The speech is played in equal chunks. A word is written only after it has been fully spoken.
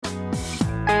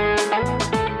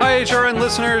HRN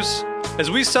listeners.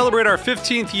 As we celebrate our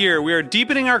 15th year, we are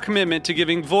deepening our commitment to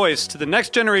giving voice to the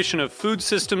next generation of food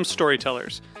systems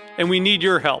storytellers, and we need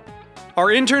your help. Our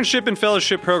internship and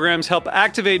fellowship programs help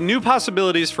activate new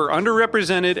possibilities for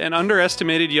underrepresented and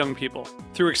underestimated young people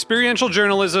through experiential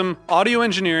journalism, audio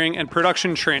engineering, and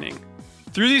production training.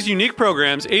 Through these unique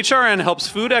programs, HRN helps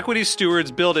food equity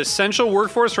stewards build essential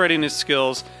workforce readiness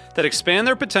skills that expand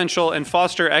their potential and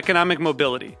foster economic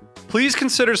mobility. Please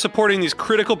consider supporting these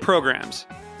critical programs.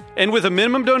 And with a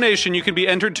minimum donation, you can be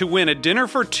entered to win a dinner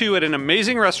for two at an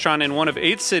amazing restaurant in one of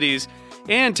 8 cities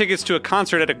and tickets to a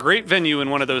concert at a great venue in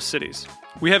one of those cities.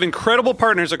 We have incredible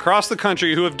partners across the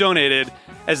country who have donated,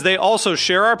 as they also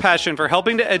share our passion for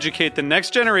helping to educate the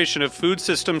next generation of food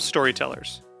systems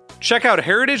storytellers. Check out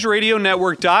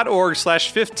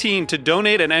heritageradionetwork.org/15 to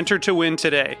donate and enter to win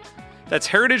today. That's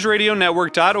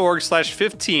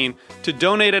heritageradionetwork.org/15 to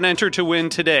donate and enter to win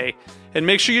today. And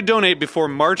make sure you donate before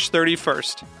March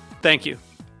 31st. Thank you.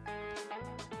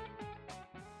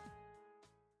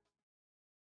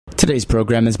 Today's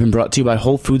program has been brought to you by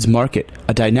Whole Foods Market,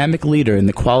 a dynamic leader in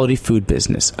the quality food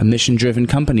business, a mission-driven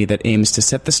company that aims to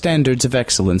set the standards of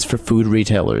excellence for food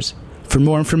retailers. For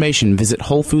more information, visit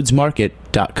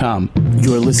WholeFoodsMarket.com.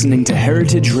 You're listening to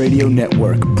Heritage Radio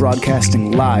Network,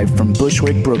 broadcasting live from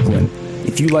Bushwick, Brooklyn.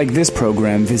 If you like this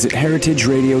program, visit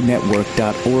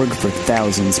heritageradionetwork.org for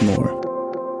thousands more.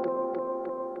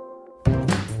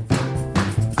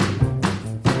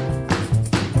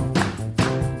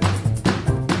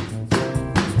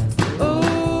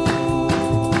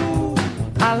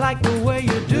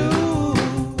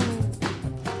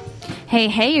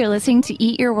 Hey, you're listening to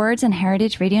Eat Your Words on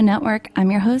Heritage Radio Network. I'm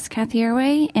your host, Kathy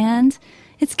Airway, and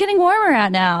it's getting warmer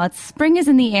out now. Spring is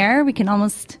in the air. You can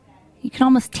almost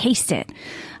taste it.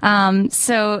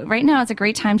 So right now it's a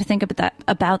great time to think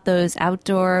about those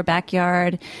outdoor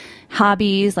backyard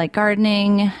hobbies like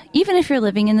gardening, even if you're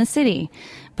living in the city.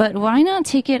 But why not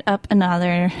take it up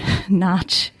another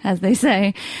notch, as they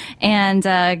say, and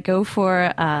go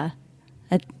for a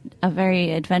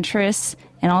very adventurous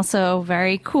and also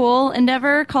very cool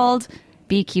endeavor called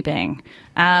beekeeping.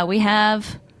 We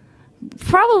have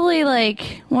probably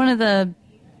like one of the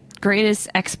greatest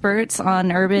experts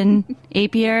on urban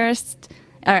apiaries.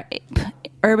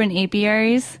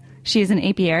 She's an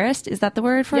apiarist. Is that the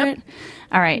word for it?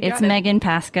 All right. It's Megan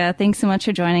Pasca. Thanks so much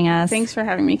for joining us. Thanks for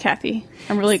having me, Kathy.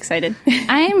 I'm really excited.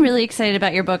 I am really excited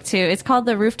about your book, too. It's called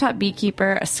The Rooftop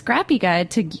Beekeeper, a scrappy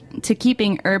guide to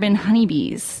keeping urban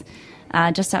honeybees,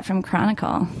 just out from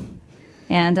Chronicle.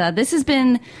 And this has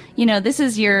been,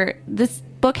 this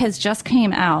book has just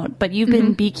came out, but you've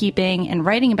been beekeeping and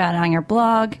writing about it on your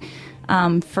blog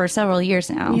for several years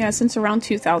now. Yeah, since around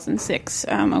 2006.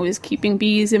 I was keeping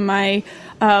bees in my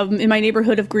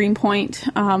neighborhood of Greenpoint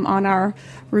on our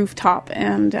rooftop,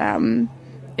 and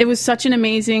it was such an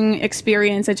amazing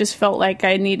experience. I just felt like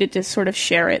I needed to sort of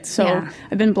share it. So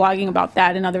I've been blogging about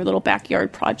that and other little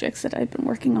backyard projects that I've been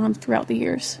working on throughout the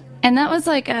years. And that was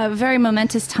like a very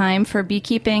momentous time for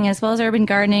beekeeping as well as urban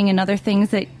gardening and other things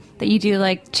that you do,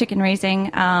 like chicken raising.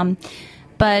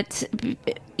 But,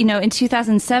 in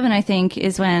 2007, I think,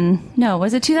 is when... No,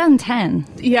 was it 2010?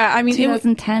 Yeah, I mean...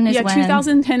 2010 is when... Yeah,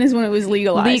 2010 is when it was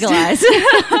legalized.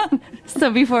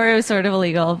 So before it was sort of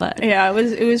illegal, but... Yeah,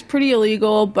 it was pretty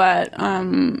illegal, but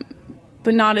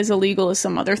not as illegal as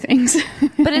some other things.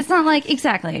 But it's not like...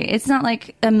 Exactly. It's not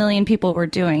like a million people were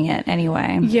doing it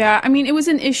anyway. Yeah, I mean, it was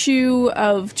an issue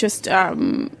of just...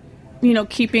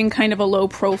 keeping kind of a low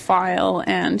profile,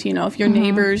 and, if your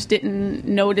neighbors didn't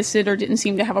notice it or didn't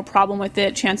seem to have a problem with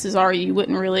it, chances are you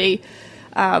wouldn't really,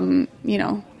 have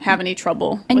any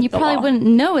trouble and with you the probably law. wouldn't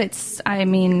know it's,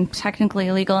 technically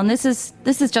illegal. And this is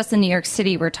just in New York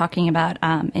City we're talking about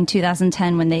in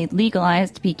 2010 when they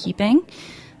legalized beekeeping,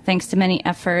 thanks to many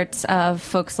efforts of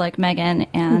folks like Megan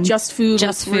and Just Food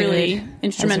was really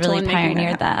instrumental in making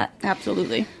pioneered that.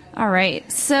 Absolutely. All right.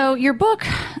 So your book.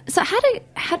 So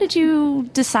how did you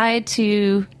decide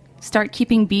to start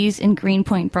keeping bees in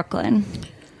Greenpoint, Brooklyn?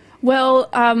 Well,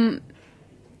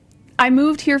 I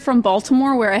moved here from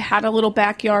Baltimore, where I had a little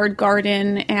backyard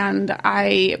garden, and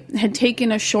I had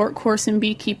taken a short course in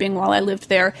beekeeping while I lived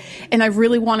there, and I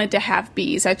really wanted to have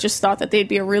bees. I just thought that they'd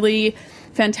be a really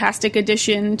fantastic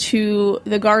addition to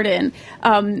the garden.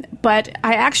 But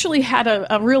I actually had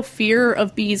a real fear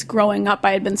of bees growing up.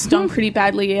 I had been stung pretty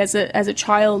badly as a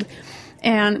child,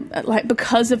 and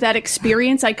because of that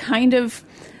experience,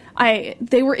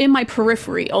 they were in my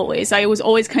periphery always. I was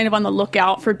always kind of on the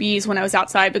lookout for bees when I was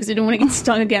outside because I didn't want to get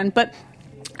stung again. But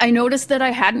I noticed that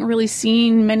I hadn't really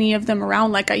seen many of them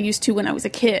around like I used to when I was a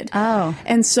kid. Oh.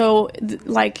 And so,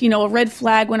 a red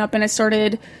flag went up and I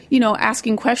started,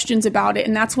 asking questions about it.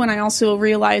 And that's when I also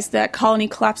realized that colony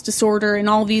collapse disorder and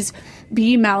all these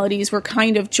bee maladies were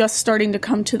kind of just starting to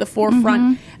come to the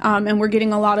forefront, and we're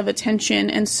getting a lot of attention.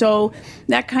 And so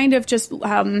that kind of just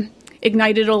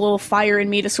ignited a little fire in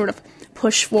me to sort of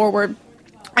push forward.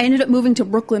 I ended up moving to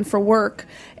Brooklyn for work,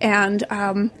 and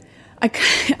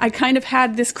I kind of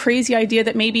had this crazy idea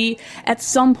that maybe at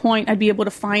some point I'd be able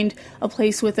to find a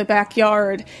place with a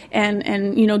backyard and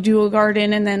do a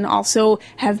garden and then also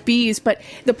have bees. But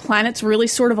the planets really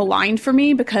sort of aligned for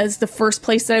me because the first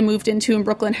place that I moved into in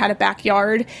Brooklyn had a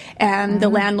backyard, and the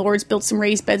landlords built some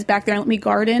raised beds back there and let me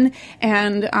garden.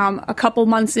 And a couple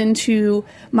months into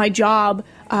my job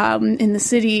in the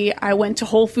city, I went to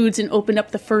Whole Foods and opened up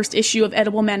the first issue of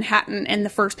Edible Manhattan, and the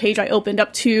first page I opened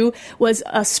up to was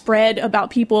a spread about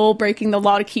people breaking the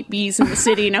law to keep bees in the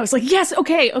city. And I was like, yes,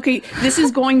 okay, this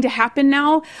is going to happen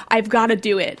now. I've got to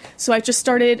do it. So I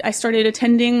started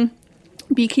attending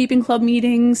beekeeping club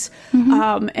meetings,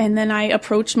 and then I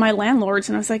approached my landlords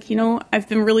and I was like, I've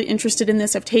been really interested in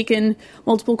this. I've taken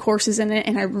multiple courses in it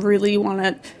and I really want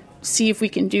to see if we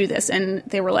can do this. And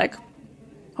they were like,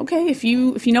 okay, if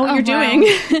you know what you're doing,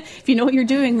 if you know what you're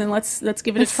doing, then let's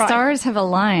give it a try. The stars have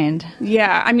aligned.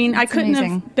 Yeah, I mean, I couldn't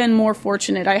amazing. have been more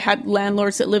fortunate. I had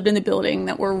landlords that lived in the building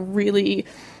that were really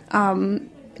kind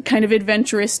of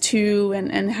adventurous too,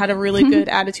 and had a really good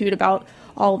attitude about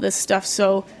all this stuff.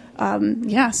 So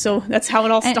so that's how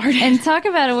it all started. And talk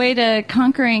about a way to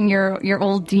conquering your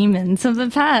old demons of the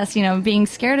past, being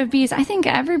scared of bees. I think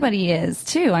everybody is,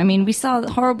 too. I mean, we saw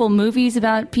horrible movies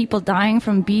about people dying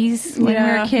from bees when we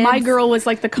were kids. My Girl was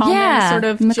like the common sort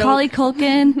of Macaulay joke.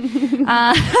 Culkin.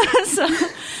 So,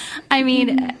 I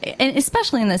mean, and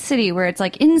especially in the city where it's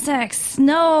like insects.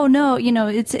 No,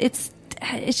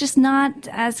 it's just not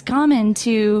as common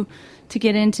to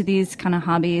get into these kind of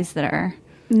hobbies that are...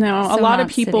 No, so a lot of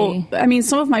people, city. I mean,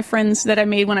 some of my friends that I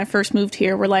made when I first moved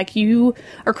here were like, you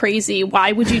are crazy.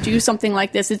 Why would you do something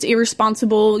like this? It's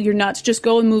irresponsible. You're nuts. Just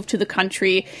go and move to the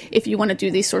country if you want to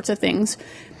do these sorts of things.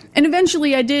 And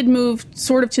eventually I did move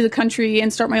sort of to the country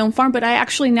and start my own farm, but I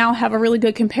actually now have a really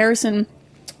good comparison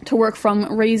to work from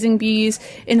raising bees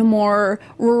in a more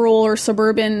rural or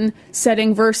suburban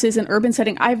setting versus an urban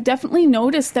setting. I've definitely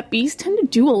noticed that bees tend to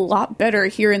do a lot better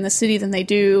here in the city than they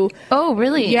do. Oh,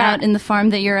 really? Yeah. Out in the farm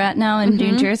that you're at now in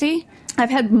New Jersey? I've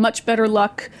had much better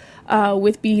luck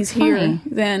with bees here Funny.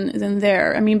 than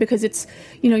there. I mean, because it's,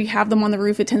 you have them on the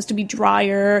roof, it tends to be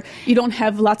drier. You don't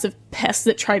have lots of pests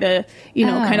that try to,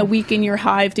 kind of weaken your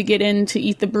hive to get in to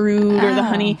eat the brood or the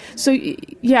honey. So,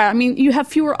 yeah, I mean, you have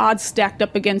fewer odds stacked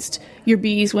up against your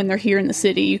bees when they're here in the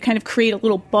city. You kind of create a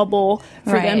little bubble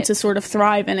for them to sort of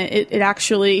thrive, and it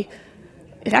actually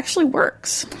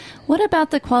works. What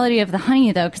about the quality of the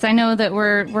honey, though? Because I know that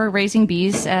we're raising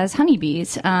bees as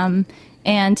honeybees.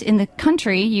 And in the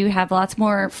country, you have lots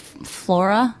more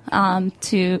flora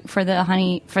for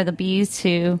the bees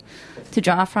to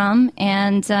draw from,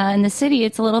 and in the city,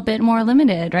 it's a little bit more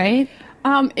limited, right?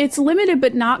 It's limited,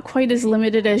 but not quite as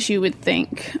limited as you would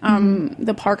think.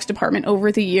 The Parks Department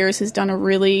over the years has done a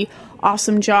really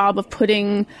awesome job of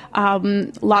putting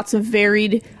lots of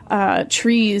varied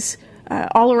trees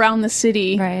all around the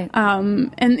city, right.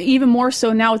 And even more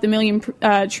so now with the Million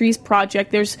Trees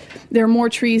Project. There are more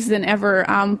trees than ever.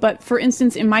 But for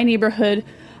instance, in my neighborhood,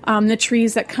 the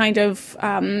trees that kind of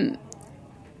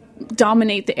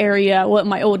dominate the area,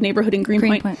 my old neighborhood in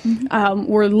Greenpoint.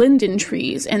 Were linden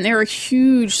trees, and they're a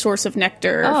huge source of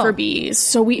nectar for bees.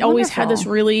 So we always had this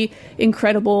really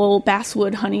incredible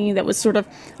basswood honey that was sort of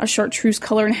a chartreuse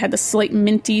color and had the slight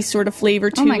minty sort of flavor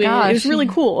to it. Gosh. It was really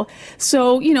cool.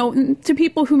 So, to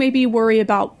people who maybe worry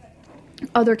about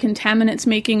other contaminants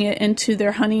making it into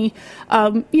their honey,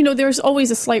 there's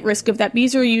always a slight risk of that.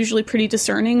 Bees are usually pretty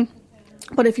discerning.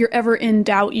 But if you're ever in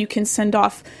doubt, you can send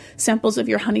off samples of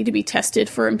your honey to be tested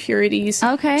for impurities.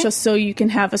 Okay. Just so you can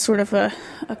have a sort of a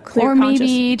clear or conscience.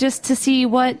 maybe just to see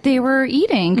what they were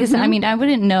eating. Because, I mean, I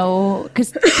wouldn't know.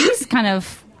 Because bees kind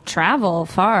of travel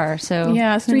far. So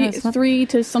yeah, 3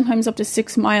 to sometimes up to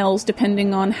 6 miles,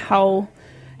 depending on how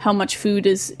much food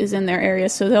is in their area.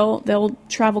 So they'll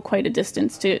travel quite a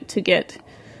distance to get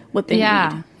what they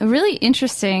need. A really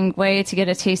interesting way to get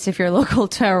a taste of your local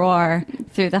terroir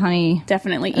through the honey.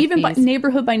 Definitely. Even by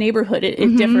neighborhood,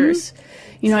 it differs.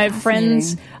 I have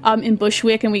friends in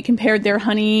Bushwick, and we compared their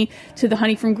honey to the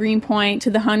honey from Greenpoint, to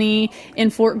the honey in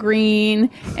Fort Greene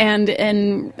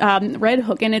and Red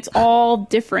Hook, and it's all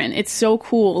different. It's so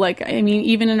cool. Like, I mean,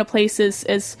 even in a place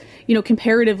as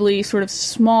comparatively sort of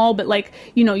small, but like,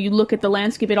 you look at the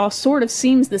landscape, it all sort of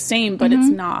seems the same, but it's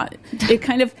not. It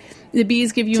kind of, the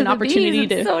bees give you an opportunity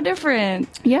to... It's so different.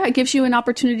 Yeah, it gives you an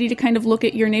opportunity to kind of look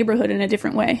at your neighborhood in a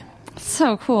different way.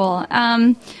 So cool.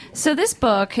 So this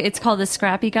book, it's called The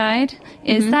Scrappy Guide.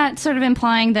 Is that sort of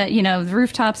implying that, the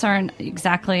rooftops aren't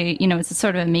exactly, it's a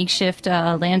sort of a makeshift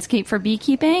landscape for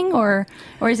beekeeping? Or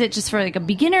is it just for like a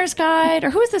beginner's guide?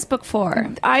 Or who is this book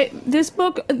for?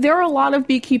 There are a lot of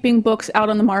beekeeping books out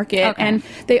on the market, and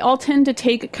they all tend to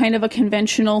take kind of a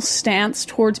conventional stance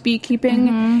towards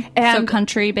beekeeping. And So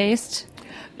country-based?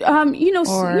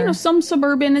 Some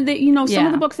suburban, and some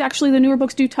of the books, actually, the newer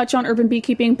books do touch on urban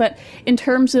beekeeping, but in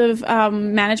terms of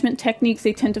management techniques,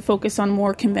 they tend to focus on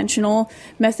more conventional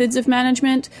methods of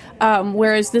management,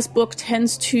 whereas this book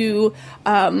tends to,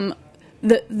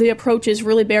 the approach is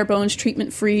really bare bones,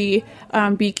 treatment-free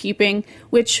beekeeping,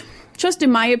 which, just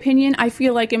in my opinion, I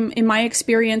feel like in my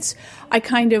experience, I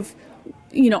kind of,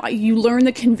 you learn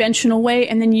the conventional way,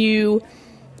 and then you...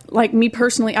 Like me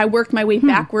personally, I worked my way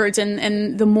backwards,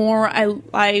 and the more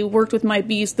I worked with my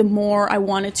bees, the more I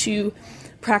wanted to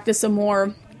practice a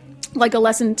more, like a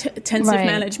less intensive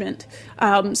management.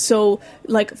 So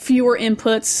like fewer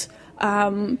inputs,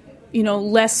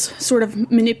 less sort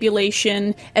of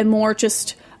manipulation, and more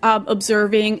just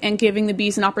observing and giving the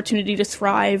bees an opportunity to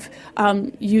thrive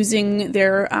using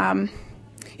their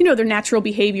their natural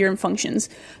behavior and functions.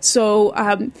 So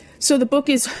the book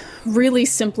is really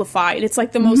simplified. It's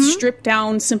like the most stripped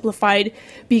down, simplified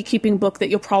beekeeping book that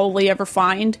you'll probably ever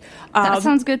find. That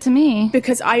sounds good to me.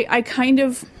 Because I kind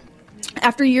of,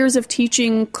 after years of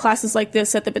teaching classes like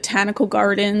this at the botanical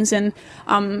gardens and,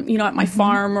 at my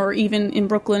farm or even in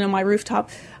Brooklyn on my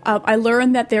rooftop, I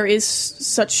learned that there is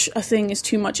such a thing as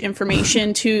too much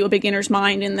information to a beginner's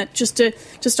mind, and that just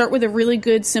to start with a really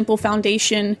good, simple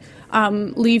foundation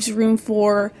leaves room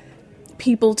for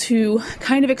people to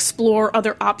kind of explore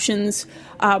other options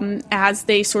as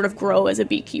they sort of grow as a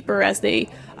beekeeper, as they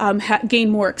gain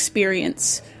more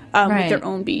experience with their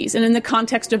own bees and in the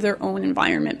context of their own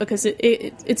environment, because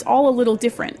it's all a little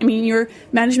different. I mean, your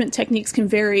management techniques can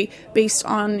vary based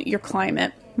on your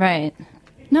climate. Right.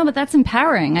 No, but that's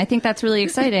empowering. I think that's really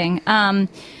exciting. And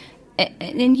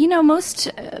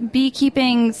most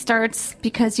beekeeping starts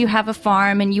because you have a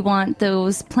farm and you want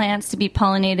those plants to be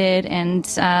pollinated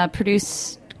and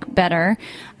produce better.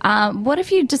 What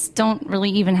if you just don't really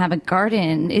even have a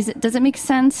garden? Does it make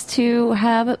sense to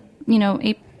have,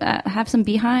 have some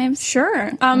beehives? Sure.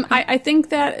 Okay. I think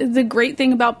that the great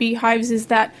thing about beehives is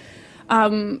that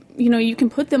you can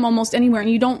put them almost anywhere, and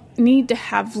you don't need to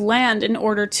have land in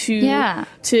order to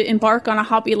embark on a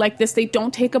hobby like this. They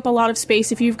don't take up a lot of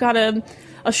space. If you've got a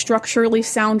structurally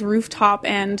sound rooftop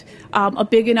and a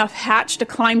big enough hatch to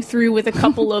climb through with a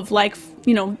couple of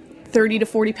 30 to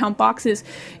 40 pound boxes,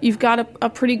 you've got a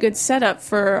pretty good setup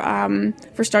for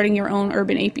starting your own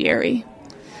urban apiary.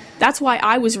 That's why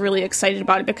I was really excited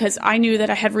about it, because I knew that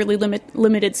I had really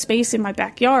limited space in my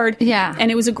backyard. Yeah.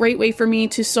 And it was a great way for me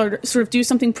to sort of do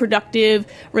something productive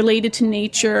related to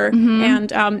nature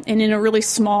and in a really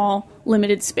small,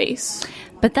 limited space.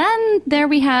 But then there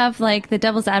we have the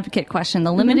devil's advocate question,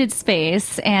 the limited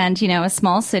space and, a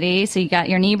small city. So you got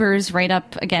your neighbors right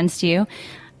up against you.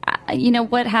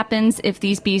 What happens if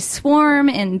these bees swarm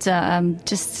and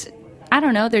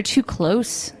they're too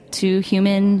close to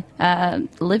human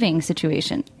living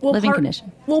condition?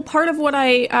 Well, part of what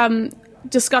I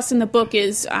discuss in the book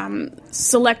is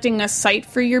selecting a site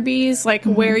for your bees,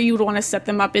 where you would want to set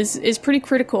them up is pretty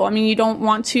critical. I mean, you don't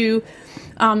want to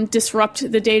disrupt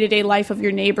the day-to-day life of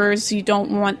your neighbors. You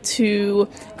don't want to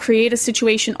create a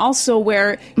situation also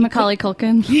where... Macaulay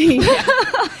Culkin.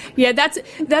 Yeah,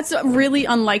 that's really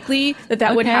unlikely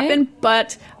that would happen.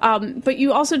 But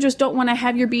you also just don't want to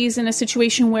have your bees in a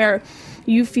situation where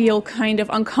you feel kind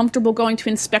of uncomfortable going to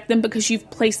inspect them because you've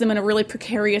placed them in a really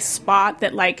precarious spot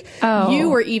that you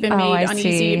were even made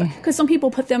uneasy. Because some people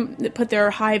put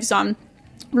their hives on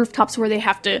rooftops where they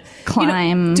have to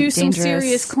climb, do some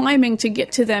serious climbing to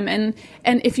get to them, and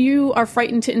if you are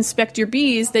frightened to inspect your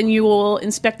bees, then you will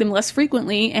inspect them less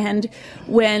frequently, and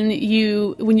when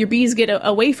your bees get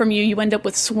away from you, you end up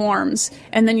with swarms,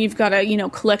 and then you've got to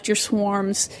collect your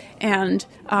swarms and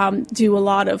do a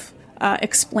lot of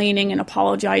explaining and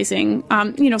apologizing.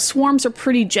 Swarms are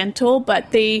pretty gentle,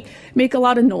 but they make a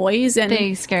lot of noise and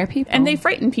they scare people and they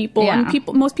frighten people. Yeah.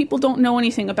 And most people don't know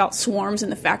anything about swarms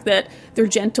and the fact that they're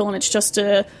gentle and it's just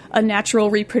a natural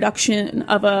reproduction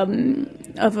of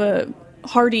a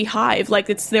hardy hive,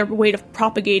 like it's their way of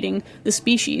propagating the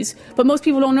species. But most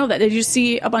people don't know that. They just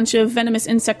see a bunch of venomous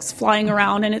insects flying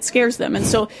around and it scares them. And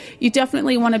so you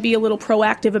definitely want to be a little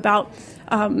proactive about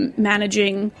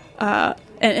managing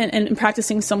and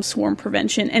practicing some swarm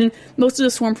prevention. And most of the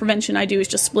swarm prevention I do is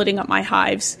just splitting up my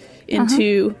hives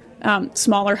into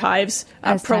smaller hives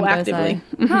proactively.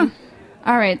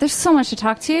 All right, there's so much to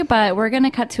talk to you, but we're going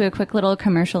to cut to a quick little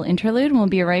commercial interlude and we'll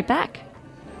be right back.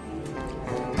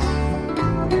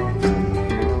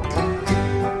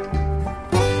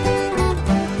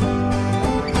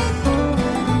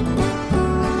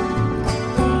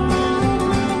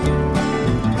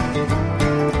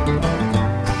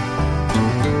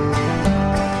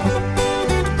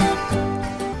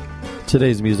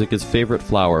 Today's music is Favorite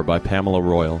Flower by Pamela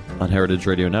Royal on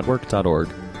heritageradionetwork.org.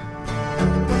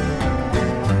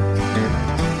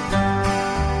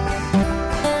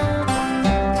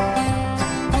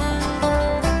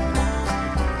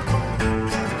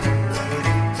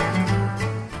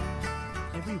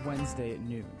 Every Wednesday at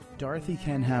noon, Dorothy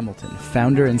Ken Hamilton,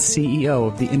 founder and CEO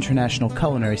of the International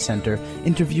Culinary Center,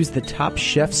 interviews the top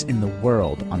chefs in the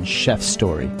world on Chef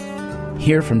Story.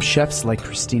 Hear from chefs like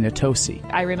Christina Tosi.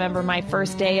 I remember my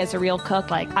first day as a real cook,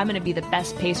 like, I'm going to be the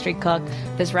best pastry cook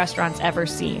this restaurant's ever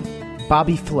seen.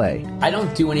 Bobby Flay. I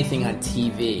don't do anything on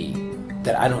TV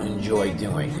that I don't enjoy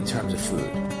doing in terms of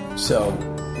food. So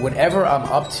whatever I'm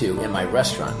up to in my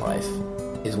restaurant life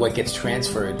is what gets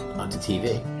transferred onto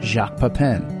TV. Jacques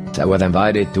Pepin. I was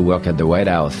invited to work at the White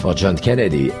House for John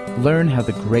Kennedy. Learn how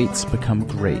the greats become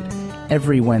great.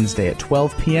 Every Wednesday at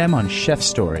 12 p.m. on Chef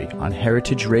Story on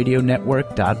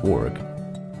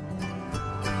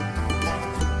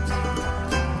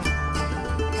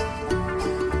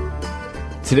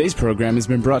heritageradionetwork.org. Today's program has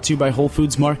been brought to you by Whole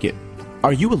Foods Market.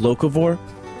 Are you a locavore?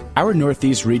 Our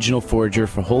Northeast regional forager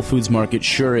for Whole Foods Market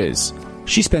sure is.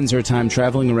 She spends her time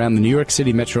traveling around the New York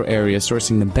City metro area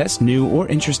sourcing the best new or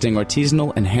interesting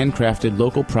artisanal and handcrafted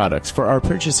local products for our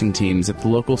purchasing teams at the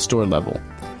local store level.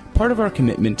 Part of our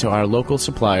commitment to our local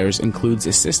suppliers includes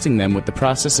assisting them with the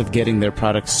process of getting their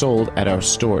products sold at our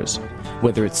stores.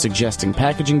 Whether it's suggesting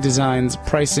packaging designs,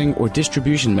 pricing, or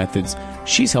distribution methods,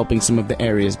 she's helping some of the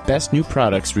area's best new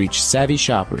products reach savvy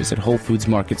shoppers at Whole Foods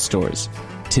Market stores.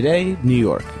 Today, New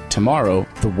York. Tomorrow,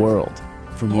 the world.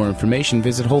 For more information,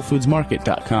 visit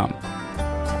WholeFoodsMarket.com.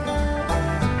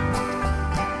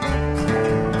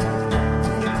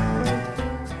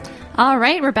 All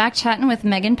right, we're back chatting with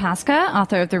Megan Pasca,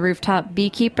 author of The Rooftop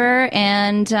Beekeeper.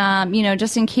 And,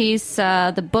 just in case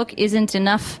the book isn't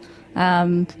enough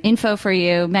info for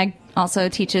you, Meg also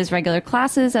teaches regular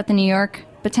classes at the New York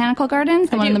Botanical Gardens,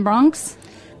 the one in the Bronx.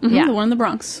 Yeah, the one in the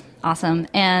Bronx. Awesome.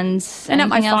 And at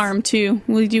my farm, too.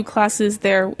 We do classes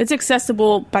there. It's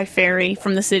accessible by ferry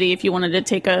from the city if you wanted to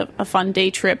take a fun day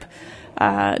trip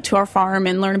to our farm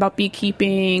and learn about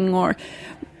beekeeping or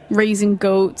raising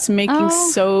goats, making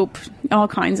soap, all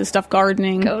kinds of stuff,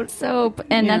 gardening. Goat soap.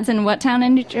 And that's in what town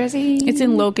in New Jersey? It's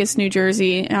in Locust, New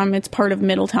Jersey. It's part of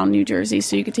Middletown, New Jersey,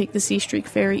 so you could take the Sea Streak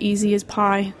Ferry easy as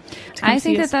pie. I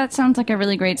think that sounds like a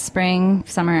really great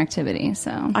summer activity.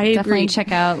 So I definitely agree.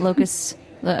 check out Locust.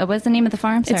 What's the name of the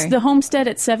farm? Sorry. It's the Homestead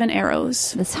at Seven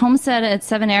Arrows. This Homestead at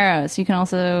Seven Arrows. You can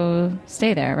also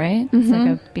stay there, right? It's like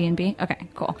a B&B. Okay,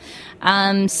 cool.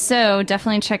 So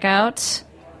definitely check out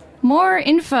more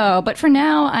info. But for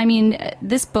now,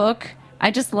 this book, I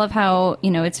just love how,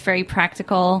 it's very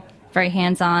practical, very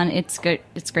hands-on. It's good.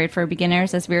 It's great for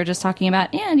beginners, as we were just talking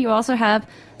about. And you also have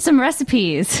some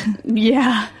recipes.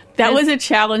 Yeah, that was a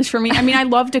challenge for me. I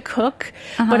love to cook,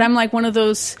 but I'm like one of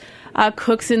those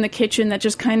cooks in the kitchen that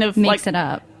just kind of makes it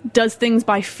up, does things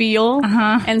by feel.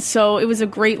 And so it was a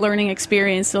great learning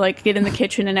experience to get in the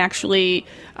kitchen and actually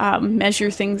measure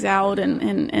things out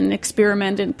and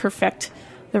experiment and perfect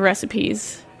the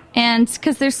recipes. And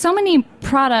because there's so many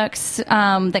products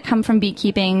that come from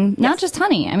beekeeping, not just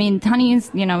honey. Honey is,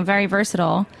 very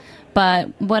versatile. But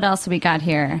what else have we got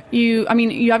here? You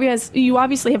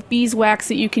obviously have beeswax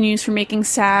that you can use for making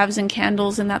salves and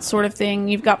candles and that sort of thing.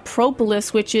 You've got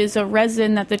propolis, which is a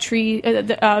resin that the tree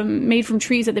made from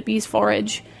trees that the bees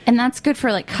forage. And that's good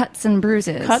for cuts and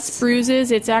bruises. Bruises.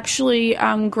 It's actually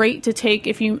great to take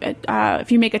if you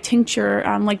make a tincture,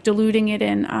 diluting it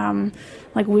in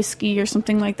whiskey or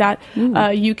something like that.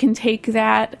 You can take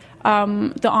that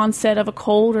the onset of a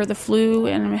cold or the flu,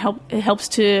 and it helps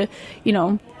to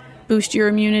boost your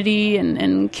immunity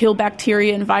and kill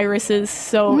bacteria and viruses.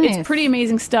 So it's pretty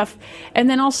amazing stuff. And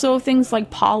then also things like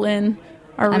pollen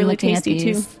are really tasty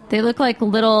too. They look like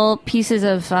little pieces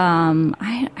of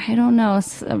I don't know,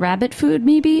 rabbit food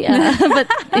maybe,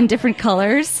 but in different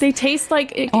colors. They taste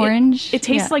like orange. It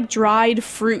tastes like dried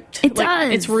fruit. It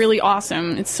does. It's really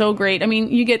awesome. It's so great. I mean,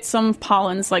 you get some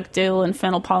pollens like dill and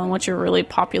fennel pollen, which are really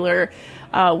popular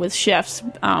with chefs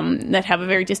that have a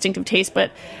very distinctive taste,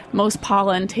 but most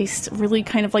pollen tastes really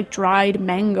kind of like dried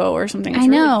mango or something. It's I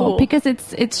know, really cool. because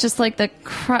it's just like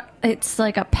it's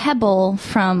like a pebble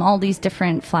from all these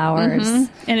different flowers,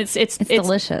 and it's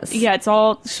delicious. Yeah, it's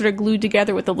all sort of glued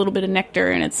together with a little bit of nectar,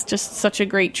 and it's just such a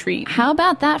great treat. How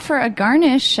about that for a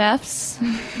garnish, chefs?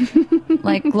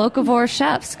 Like locavore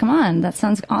chefs, come on, that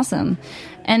sounds awesome.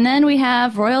 And then we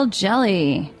have royal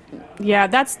jelly. Yeah,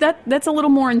 that's a little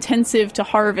more intensive to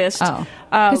harvest. Oh,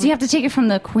 because you have to take it from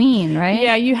the queen, right?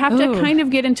 Yeah, you have to kind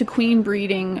of get into queen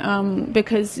breeding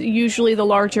because usually the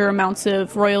larger amounts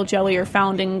of royal jelly are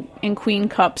found in queen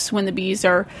cups when the bees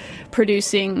are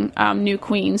producing new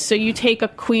queens. So you take a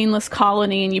queenless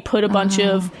colony and you put a bunch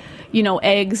of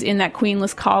eggs in that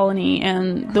queenless colony,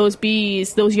 and those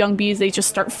young bees, they just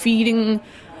start feeding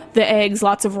the eggs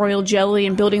lots of royal jelly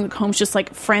and building the combs, just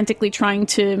like frantically trying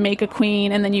to make a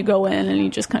queen. And then you go in and you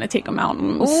just kind of take them out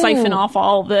and siphon off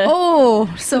all the... Oh,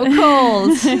 so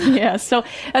cold. Yeah, so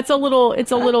it's a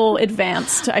little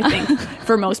advanced, I think,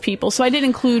 for most people. So I didn't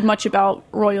include much about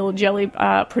royal jelly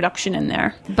production in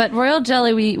there. But royal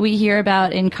jelly we hear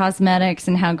about in cosmetics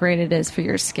and how great it is for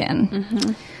your skin.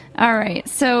 Mm-hmm. All right,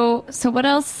 so what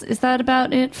else? Is that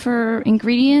about it for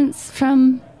ingredients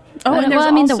from... Oh, and there's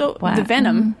also the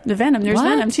venom. Mm-hmm. The venom. There's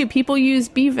venom, too. People use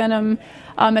bee venom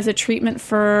as a treatment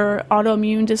for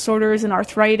autoimmune disorders and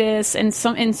arthritis. And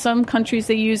in some countries,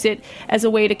 they use it as a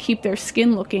way to keep their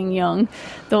skin looking young.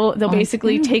 They'll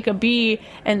basically take a bee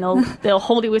and they'll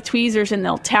hold it with tweezers and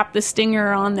they'll tap the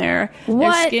stinger on their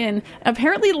skin.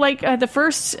 Apparently, like the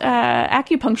first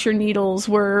acupuncture needles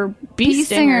were bee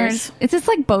stingers. Is this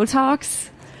like Botox?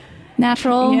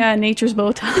 Natural? Yeah, nature's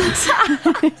Botox.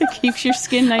 It keeps your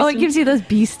skin nice. Oh, it gives you those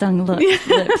bee stung lips.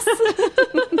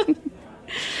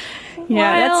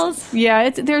 Yeah,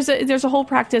 there's a whole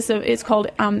practice of, it's called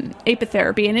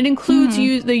apitherapy, and it includes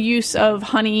the use of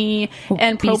honey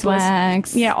and propolis.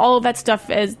 Beeswax. Yeah, all of that stuff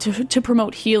as to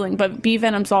promote healing, but bee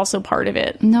venom's also part of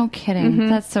it. No kidding.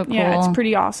 That's so cool. Yeah, it's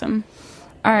pretty awesome.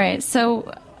 All right,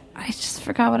 so I just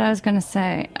forgot what I was going to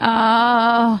say.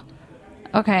 Oh,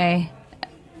 okay.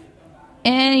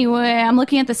 Anyway, I'm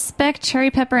looking at the speck cherry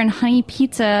pepper and honey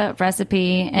pizza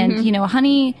recipe, and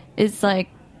honey is like,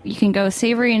 you can go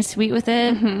savory and sweet with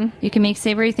it. You can make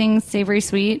savory things savory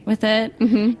sweet with it,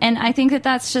 and I think that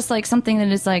that's just like something that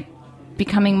is like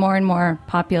becoming more and more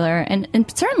popular, and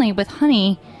certainly with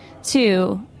honey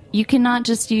too. You cannot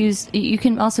just you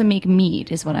can also make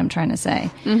mead, is what I'm trying to say,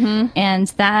 and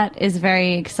that is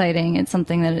very exciting. It's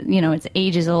something that it's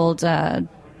ages old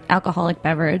alcoholic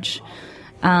beverage.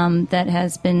 That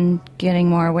has been getting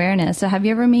more awareness. So have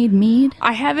you ever made mead?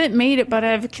 I haven't made it, but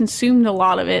I've consumed a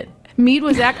lot of it. Mead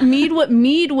was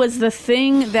the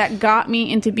thing that got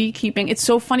me into beekeeping. It's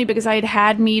so funny because I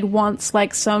had mead once,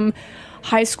 like some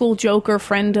high school joker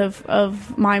friend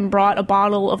of mine brought a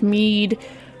bottle of mead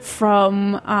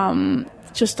from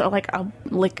just like a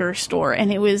liquor store,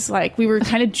 and it was like we were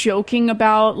kind of joking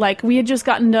about, like, we had just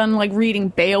gotten done like reading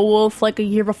Beowulf like a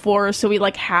year before, so we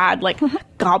like had like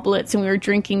goblets and we were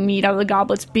drinking mead out of the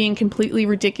goblets, being completely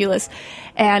ridiculous,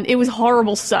 and it was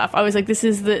horrible stuff. I was like, this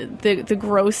is the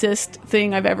grossest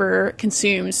thing I've ever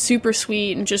consumed. Super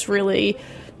sweet and just really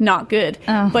not good.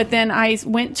 But then I was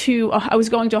going to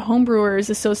Homebrewers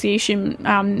Association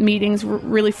meetings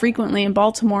really frequently in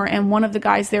Baltimore, and one of the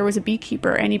guys there was a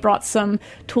beekeeper, and he brought some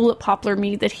tulip poplar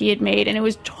mead that he had made, and it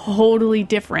was totally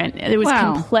different. It was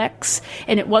complex,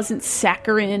 and it wasn't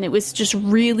saccharine. It was just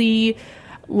really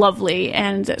lovely.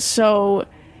 And so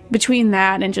between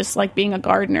that and just like being a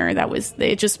gardener,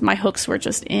 my hooks were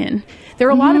just in. There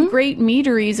are a lot of great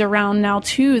meaderies around now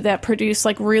too that produce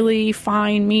like really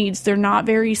fine meads. They're not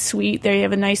very sweet. They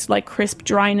have a nice like crisp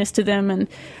dryness to them, and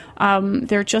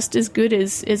they're just as good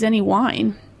as any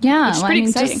wine. Yeah, it's pretty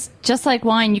exciting. Just like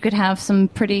wine, you could have some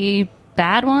pretty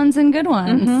bad ones and good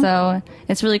ones. So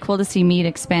it's really cool to see mead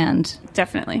expand.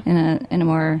 Definitely in a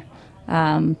more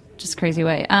just crazy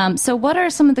way. So what are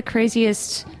some of the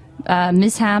craziest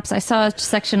mishaps? I saw a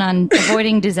section on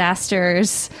avoiding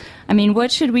disasters. I mean,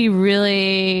 what should we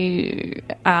really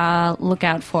look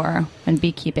out for in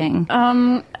beekeeping?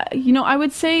 I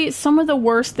would say some of the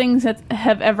worst things that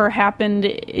have ever happened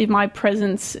in my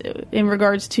presence in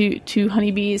regards to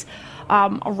honeybees,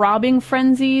 robbing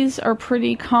frenzies are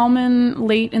pretty common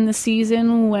late in the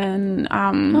season when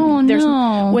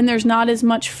when there's not as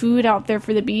much food out there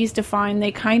for the bees to find.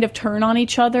 They kind of turn on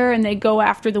each other and they go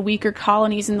after the weaker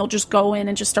colonies, and they'll just go in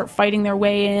and just start fighting their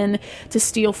way in to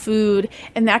steal food,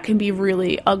 and that can be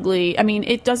really ugly. I mean,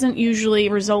 it doesn't usually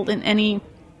result in any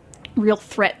real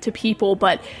threat to people,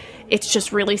 but it's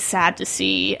just really sad to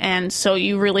see. And so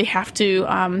you really have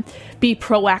to be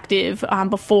proactive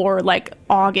before like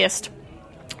August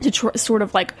to sort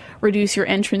of like reduce your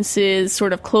entrances,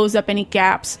 sort of close up any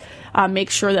gaps, make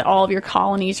sure that all of your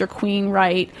colonies are queen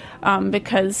right,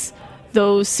 because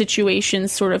those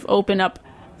situations sort of open up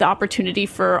the opportunity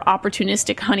for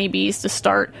opportunistic honeybees to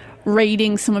start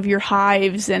raiding some of your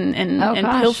hives and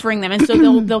pilfering them, and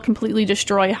so they'll completely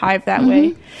destroy a hive that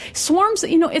way. Swarms,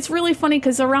 it's really funny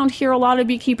because around here a lot of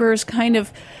beekeepers kind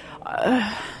of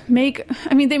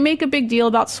they make a big deal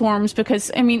about swarms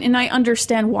because, and I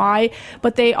understand why,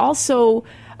 but they also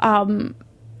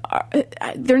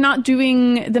they're not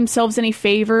doing themselves any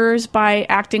favors by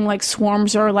acting like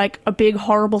swarms are like a big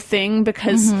horrible thing,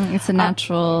 because it's a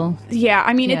natural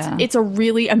it's a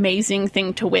really amazing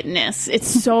thing to witness.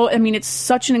 It's so it's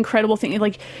such an incredible thing.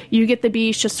 Like, you get the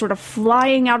bees just sort of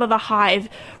flying out of the hive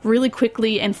really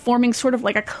quickly and forming sort of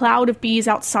like a cloud of bees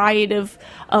outside of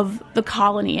the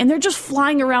colony, and they're just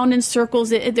flying around in circles.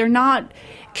 They're not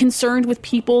concerned with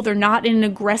people. They're not in an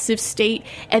aggressive state.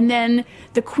 And then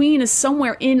the queen is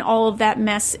somewhere in all of that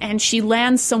mess, and she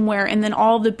lands somewhere, and then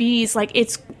all the bees, like,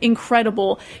 it's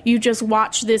incredible. You just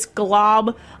watch this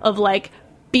glob of like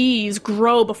bees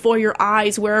grow before your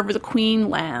eyes wherever the queen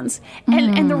lands.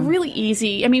 And they're really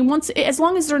easy. As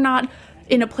long as they're not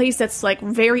in a place that's like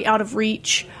very out of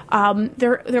reach,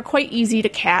 they're quite easy to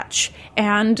catch.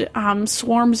 And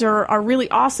swarms are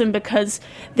really awesome because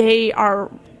they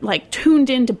are like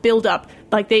tuned in to build up.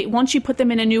 Like, once you put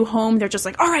them in a new home, they're just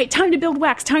like, all right, time to build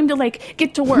wax, time to like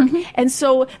get to work. And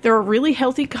so they're a really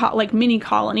healthy mini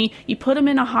colony. You put them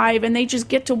in a hive and they just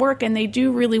get to work, and they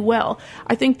do really well.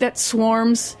 I think that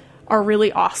swarms are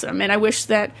really awesome, and I wish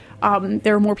that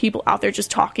there are more people out there just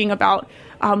talking about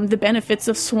the benefits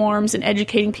of swarms and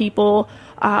educating people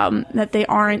that they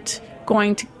aren't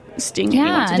going to sting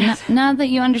anyone to death. Now that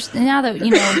you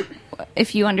understand,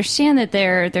 if you understand that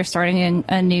they're starting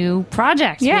a new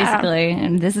project, basically,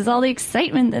 and this is all the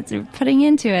excitement that they're putting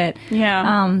into it,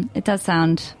 it does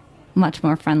sound much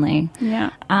more friendly.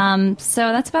 So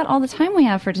that's about all the time we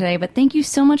have for today, but thank you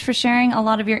so much for sharing a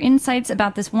lot of your insights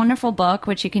about this wonderful book,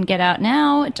 which you can get out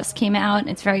now. It just came out.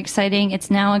 It's very exciting. It's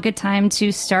now a good time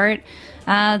to start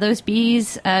those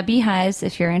beehives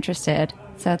if you're interested.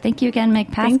 So thank you again, Meg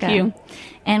Pasca. Thank you.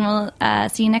 And we'll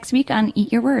see you next week on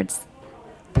Eat Your Words.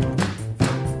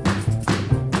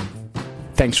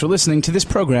 Thanks for listening to this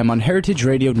program on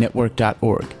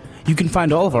heritageradionetwork.org. You can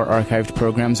find all of our archived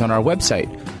programs on our website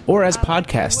or as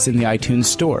podcasts in the iTunes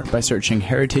Store by searching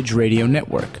Heritage Radio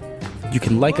Network. You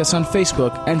can like us on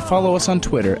Facebook and follow us on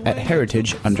Twitter at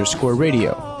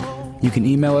heritage_radio. You can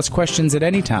email us questions at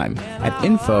any time at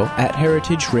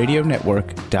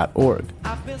info@heritageradionetwork.org.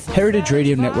 Heritage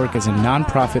Radio Network is a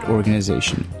non-profit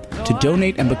organization. To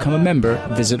donate and become a member,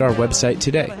 visit our website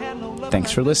today.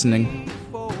 Thanks for listening.